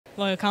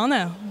Loyle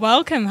Carner,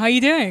 welcome. How are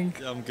you doing?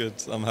 Yeah, I'm good.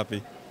 I'm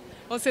happy.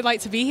 What's it like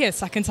to be here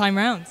second time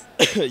round?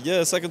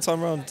 Yeah, second time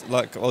round.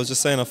 Like I was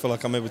just saying, I feel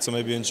like I'm able to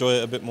maybe enjoy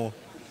it a bit more.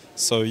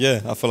 So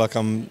yeah, I feel like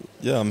I'm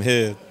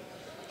here,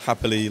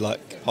 happily,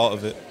 like part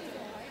of it.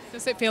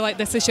 Does it feel like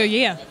this is your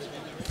year?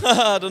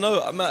 I don't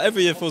know. I mean,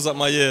 every year feels like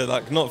my year.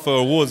 Like not for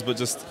awards, but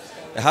just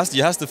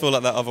you has to feel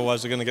like that.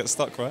 Otherwise, you're gonna get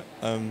stuck, right?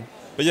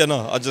 But yeah,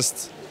 no.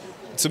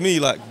 To me,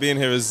 like being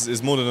here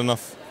is more than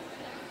enough.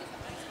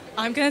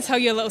 I'm going to tell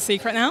you a little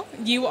secret now.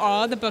 You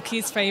are the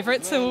bookies'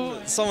 favourite,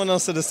 so... Someone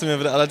else said this to me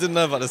over there, and I didn't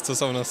know about this till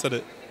someone else said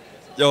it.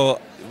 Yo,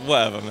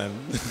 whatever, man.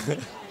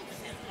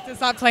 Does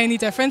that play any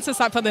difference? Does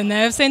that put the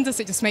nerves in? Does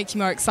it just make you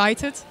more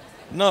excited?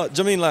 No,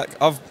 do you mean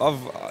like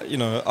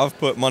I've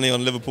put money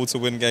on Liverpool to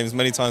win games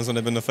many times when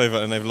they've been the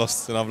favourite and they've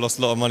lost, and I've lost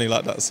a lot of money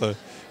like that, so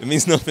it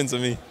means nothing to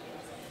me.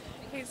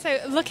 Okay,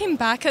 so looking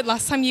back at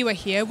last time you were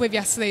here with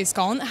Yesterday's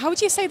Gone, how would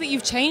you say that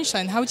you've changed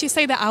then? How would you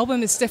say the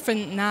album is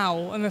different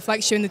now and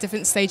reflects you in a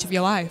different stage of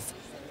your life?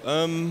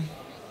 I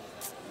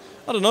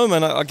don't know,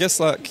 man. I guess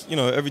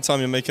every time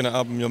you're making an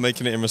album, you're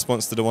making it in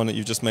response to the one that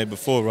you've just made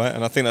before, right?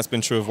 And I think that's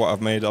been true of what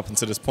I've made up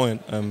until this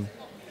point.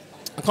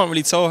 I can't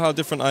really tell how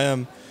different I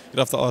am. You'd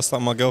have to ask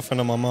like my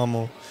girlfriend or my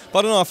mum. But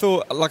I don't know.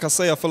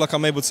 I feel like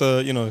I'm able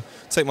to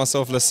take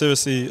myself less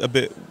seriously a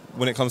bit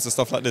when it comes to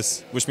stuff like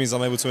this, which means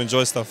I'm able to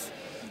enjoy stuff.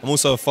 I'm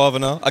also a father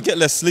now. I get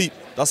less sleep.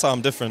 That's how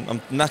I'm different.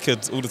 I'm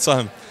knackered all the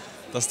time.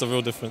 That's the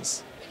real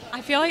difference.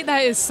 I feel like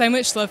there is so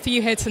much love for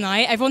you here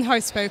tonight. Everyone who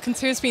I've spoken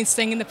to has been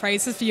singing the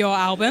praises for your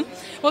album.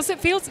 What does it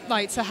feel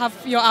like to have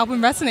your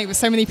album resonate with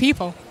so many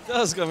people?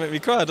 That's going to make me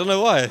cry. I don't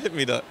know why it hit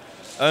me that.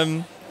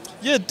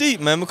 Yeah, deep,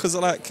 man, because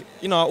I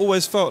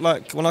always felt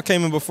like when I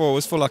came in before, I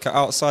always felt like an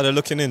outsider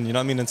looking in, you know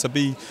what I mean? And to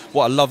be,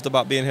 what I loved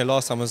about being here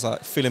last time was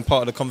like feeling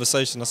part of the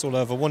conversation. That's all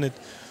I ever wanted,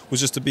 was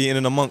just to be in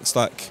and amongst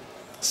like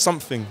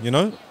something, you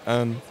know?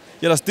 And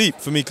yeah, that's deep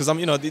for me because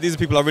these are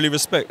people I really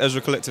respect.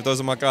 Ezra Collective, those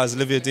are my guys.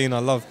 Olivia Dean, I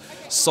love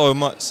so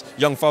much.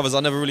 Young Fathers,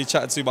 I never really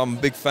chatted to, but I'm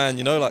a big fan,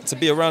 you know? Like to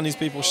be around these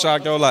people, Shy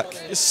Girl, like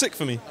it's sick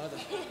for me.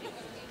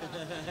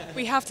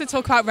 We have to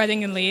talk about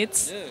Reading and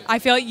Leeds. Yeah. I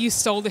feel like you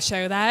stole the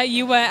show there.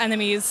 You were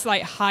Enemy's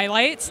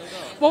highlight.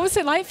 What was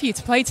it like for you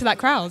to play to that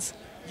crowd?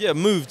 Yeah,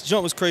 moved. You know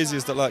what was crazy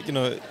is that Reading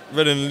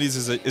and Leeds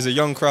is a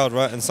young crowd,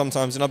 right? And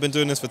sometimes I've been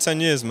doing this for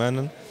 10 years, man.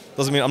 And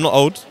doesn't mean I'm not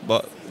old,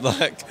 but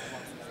I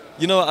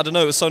don't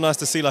know. It was so nice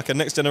to see a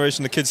next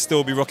generation of kids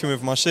still be rocking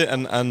with my shit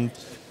and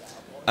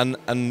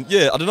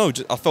yeah, I don't know.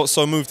 I felt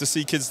so moved to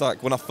see kids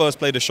when I first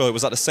played the show. It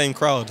was the same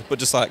crowd, but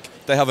just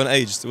they haven't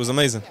aged. It was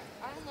amazing.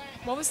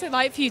 What was it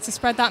like for you to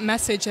spread that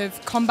message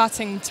of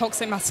combating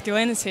toxic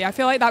masculinity? I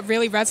feel like that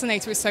really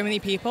resonated with so many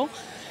people.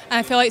 And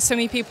I feel like so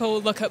many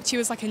people look up to you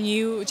as a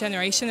new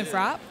generation of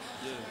rap.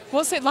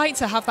 What's it like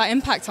to have that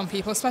impact on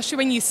people, especially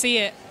when you see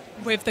it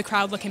with the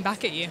crowd looking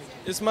back at you?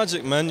 It's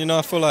magic, man.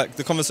 I feel like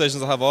the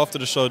conversations I have after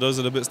the show, those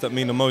are the bits that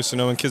mean the most,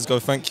 when kids go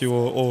thank you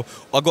or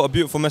I got a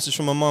beautiful message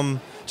from my mum,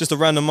 just a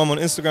random mum on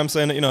Instagram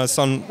saying that, her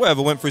son,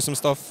 whatever, went through some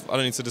stuff. I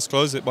don't need to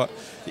disclose it, but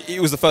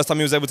it was the first time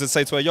he was able to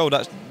say to her, yo,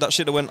 that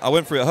shit I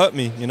went through, it hurt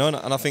me, And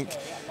I think,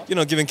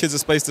 giving kids a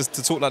space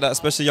to talk like that,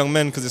 especially young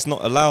men, because it's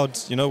not allowed,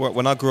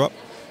 when I grew up,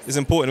 is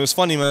important. It was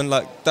funny, man,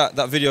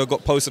 that video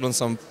got posted on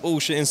some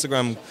bullshit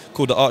Instagram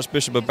called the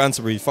Archbishop of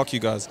Banterbury, fuck you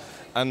guys.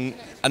 And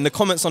the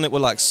comments on it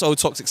were so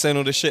toxic, saying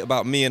all this shit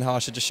about me and how I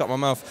should just shut my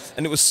mouth.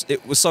 And it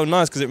was so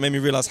nice because it made me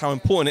realise how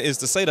important it is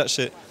to say that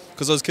shit,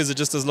 because those kids are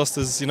just as lost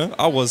as,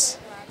 I was.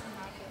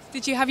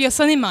 Did you have your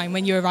son in mind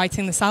when you were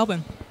writing this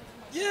album?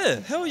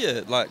 Yeah, hell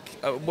yeah.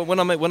 When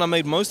I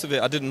made most of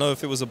it, I didn't know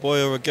if it was a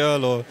boy or a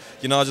girl, or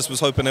I just was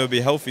hoping they would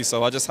be healthy.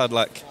 So I just had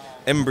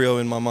embryo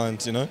in my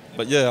mind,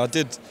 But yeah, I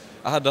did.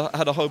 I had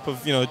a hope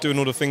of doing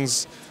all the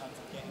things.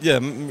 Yeah,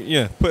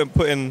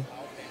 putting.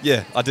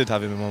 Yeah, I did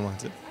have him in my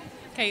mind. Yeah.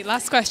 Okay,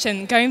 last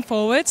question. Going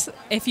forward,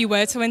 if you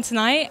were to win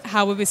tonight,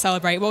 how would we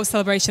celebrate? What would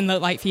celebration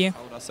look like for you?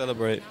 How would I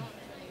celebrate?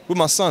 With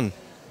my son.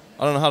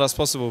 I don't know how that's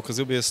possible because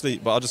he'll be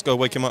asleep, but I'll just go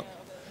wake him up,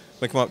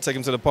 take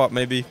him to the park,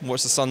 maybe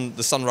watch the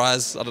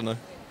sunrise. I don't know.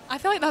 I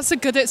feel like that's a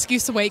good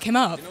excuse to wake him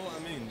up. You know what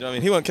I mean? Do you know what I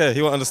mean? He won't care.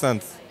 He won't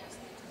understand.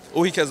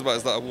 All he cares about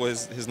is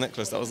always his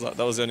necklace. That was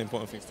the only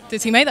important thing.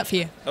 Did he make that for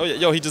you? Oh yeah,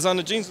 yo, he designed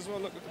the jeans as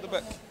well. Look at the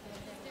back.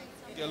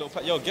 Get a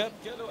little get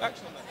a little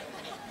action on that.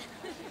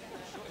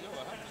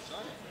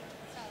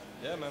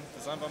 Yeah, man,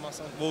 designed by my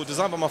son. Well,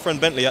 designed by my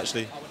friend Bentley,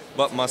 actually.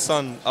 But my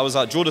son, I was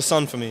draw the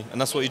sun for me, and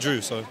that's what he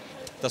drew, so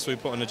that's what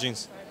he put on the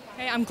jeans.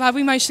 Okay, I'm glad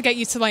we managed to get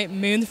you to,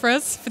 moon for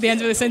us for the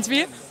end of this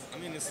interview. I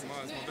mean, it's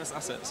my best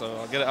asset, so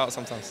I'll get it out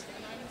sometimes.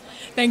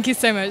 Thank you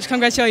so much.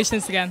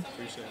 Congratulations again.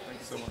 Appreciate it. Thank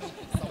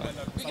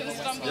you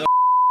so much.